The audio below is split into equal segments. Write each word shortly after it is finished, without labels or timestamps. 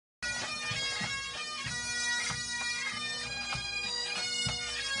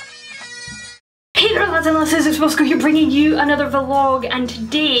lads and lasses, it's Moscow here bringing you another vlog, and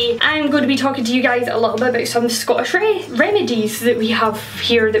today I'm going to be talking to you guys a little bit about some Scottish remedies that we have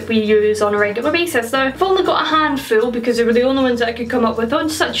here that we use on a regular basis. Now, I've only got a handful because they were the only ones that I could come up with on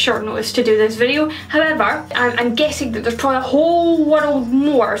such short notice to do this video. However, I'm guessing that there's probably a whole world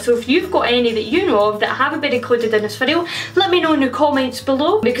more, so if you've got any that you know of that haven't been included in this video, let me know in the comments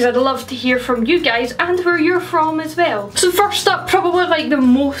below because I'd love to hear from you guys and where you're from as well. So first up, probably like the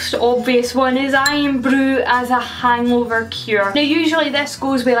most obvious one is iron brew as a hangover cure. Now usually this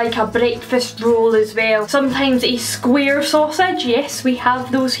goes with like a breakfast roll as well. Sometimes a square sausage, yes we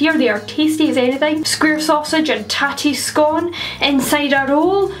have those here, they are tasty as anything. Square sausage and tatty scone inside a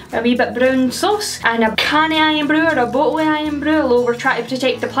roll, a wee bit brown sauce, and a can of iron brew or a bottle of iron brew, although we're trying to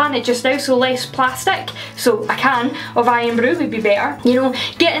protect the planet just now so less plastic, so a can of iron brew would be better. You know,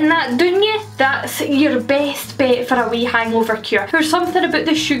 getting that done you, that's your best bet for a wee hangover cure. There's something about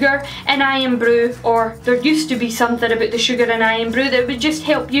the sugar in iron brew, or there used to be something about the sugar in iron brew that would just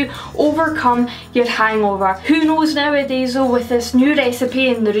help you overcome your hangover. Who knows nowadays though with this new recipe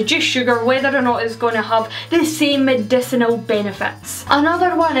and the reduced sugar whether or not it's going to have the same medicinal benefits.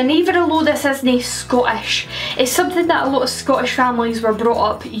 Another one, and even although this isn't Scottish, is something that a lot of Scottish families were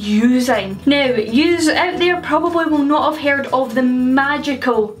brought up using. Now, yous out there probably will not have heard of the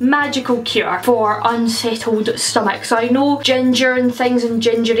magical cure for unsettled stomach. So I know ginger and things and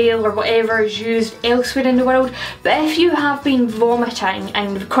ginger ale or whatever is used elsewhere in the world, but if you have been vomiting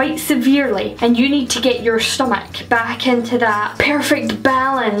and quite severely and you need to get your stomach back into that perfect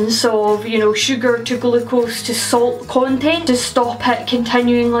balance of, you know, sugar to glucose to salt content to stop it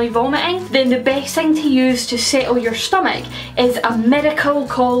continually vomiting, then the best thing to use to settle your stomach is a miracle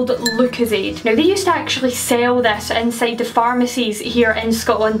called Lucozade. Now they used to actually sell this inside the pharmacies here in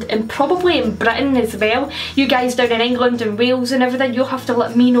Scotland and probably in Britain as well. You guys down in England and Wales and everything, you'll have to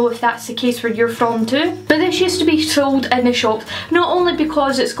let me know if that's the case where you're from too. But this used to be sold in the shops, not only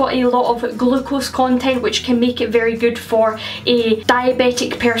because it's got a lot of glucose content which can make it very good for a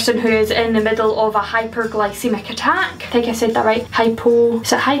diabetic person who is in the middle of a hyperglycemic attack. I think I said that right.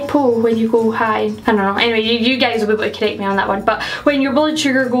 Is it hypo when you go high? I don't know. Anyway, you guys will be able to correct me on that one. But when your blood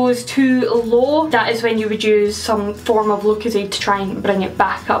sugar goes too low, that is when you would use some form of Lucozade to try and bring it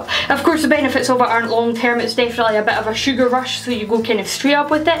back up. Of course, the benefits of it aren't long term. It's definitely a bit of a sugar rush, so you go kind of straight up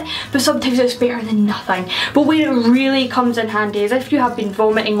with it. But sometimes it's better than nothing. But where it really comes in handy is if you have been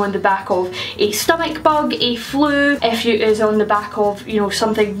vomiting on the back of a stomach bug, a flu, if it is on the back of, you know,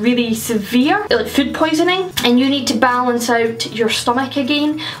 something really severe like food poisoning and you need to balance out your stomach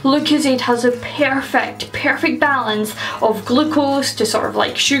again, Lucozade has a perfect balance of glucose to sort of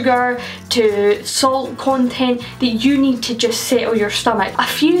like sugar to salt content that you need to just settle your stomach. A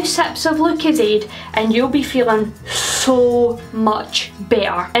few sips of Lucozade and you'll be feeling so much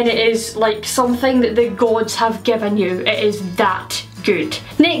better, and it is like something that the gods have given you. It is that good.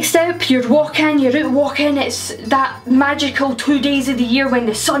 Next up, you're out walking, it's that magical 2 days of the year when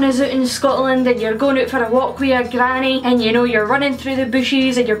the sun is out in Scotland and you're going out for a walk with your granny and you know you're running through the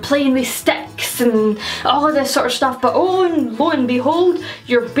bushes and you're playing with sticks and all of this sort of stuff, but oh and lo and behold,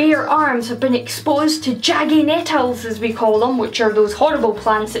 your bare arms have been exposed to jaggy nettles as we call them, which are those horrible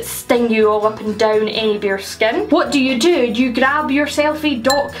plants that sting you all up and down any bare skin. What do? You grab yourself a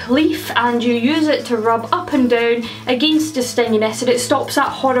dock leaf and you use it to rub up and down against the stinginess. It stops that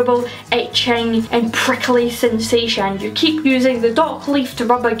horrible itching and prickly sensation. You keep using the dock leaf to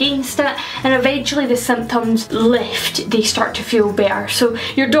rub against it and eventually the symptoms lift, they start to feel better. So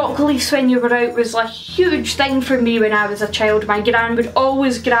your dock leaves when you were out was a huge thing for me when I was a child. My gran would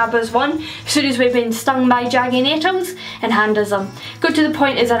always grab us one as soon as we'd been stung by jaggy nettles and hand us them. Got to the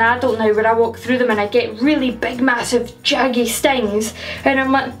point as an adult now where I walk through them and I get really big massive jaggy stings and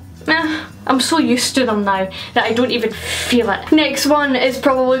I'm like, I'm so used to them now that I don't even feel it. Next one is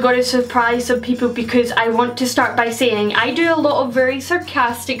probably going to surprise some people because I want to start by saying I do a lot of very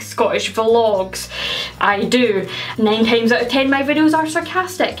sarcastic Scottish vlogs. I do. 9 times out of 10 my videos are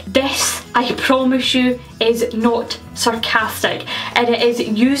sarcastic. This, I promise you, is not sarcastic, and it is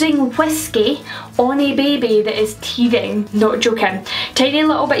using whiskey on a baby that is teething. Not joking. Tiny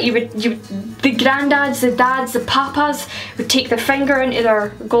little bit, the granddads, the dads, the papas would take their finger into their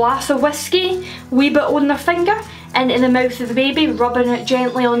glass of whiskey, wee bit on their finger, into the mouth of the baby, rubbing it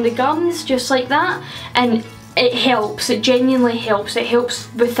gently on the gums, just like that, and it helps, it genuinely helps. It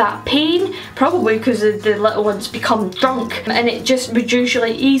helps with that pain, probably because the little ones become drunk, and it just would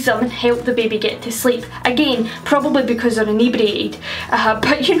usually ease them and help the baby get to sleep. Again, probably because they're inebriated,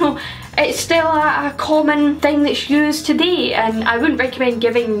 but you know, it's still a common thing that's used today, and I wouldn't recommend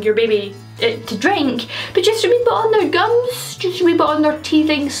giving your baby it to drink, but just a wee bit on their gums, just a wee bit on their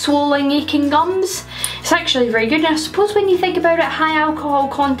teething, swollen, aching gums. It's actually very good, and I suppose when you think about it, high alcohol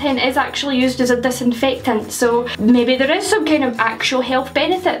content is actually used as a disinfectant, so maybe there is some kind of actual health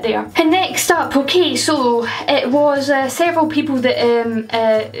benefit there. And next up, okay, so it was several people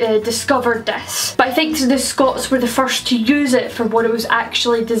that discovered this, but I think the Scots were the first to use it for what it was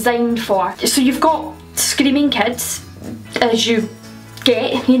actually designed for. So you've got screaming kids, as you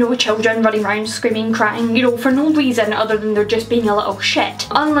get, you know, children running around screaming, crying, you know, for no reason other than they're just being a little shit.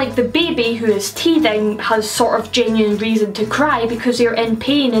 Unlike the baby who is teething has sort of genuine reason to cry because they're in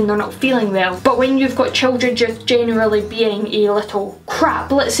pain and they're not feeling well. But when you've got children just generally being a little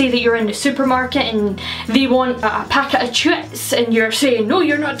crap, let's say that you're in the supermarket and they want a packet of Chewits and you're saying, no,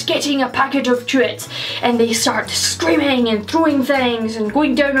 you're not getting a packet of Chewits, and they start screaming and throwing things and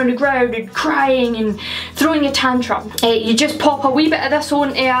going down on the ground and crying and throwing a tantrum. You just pop a wee bit of this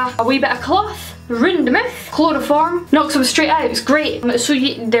onto a wee bit of cloth, round the mouth, chloroform, knocks them straight out. It's great. So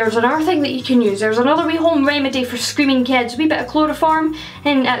there's another thing that you can use. There's another wee home remedy for screaming kids, a wee bit of chloroform,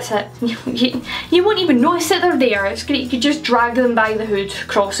 and that's it. You won't even notice that they're there. It's great. You could just drag them by the hood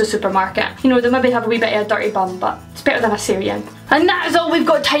across the supermarket. You know, they maybe have a wee bit of a dirty bum, but it's better than a Syrian. And that is all we've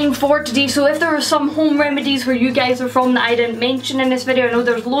got time for today. So if there are some home remedies where you guys are from that I didn't mention in this video, I know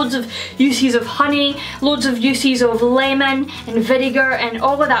there's loads of uses of honey, loads of uses of lemon and vinegar and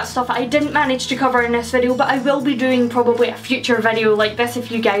all of that stuff I didn't manage to cover in this video, but I will be doing probably a future video like this if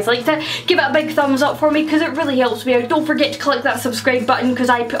you guys liked it. Give it a big thumbs up for me because it really helps me out. Don't forget to click that subscribe button because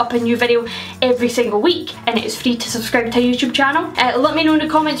I put up a new video every single week and it is free to subscribe to our YouTube channel. Let me know in the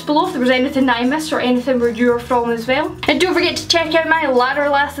comments below if there was anything that I missed or anything where you're from as well. And don't forget to check out my ladder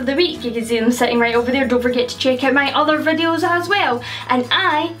last of the week. You can see them sitting right over there. Don't forget to check out my other videos as well. And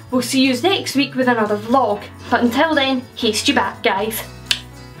I will see you next week with another vlog. But until then, haste you back, guys.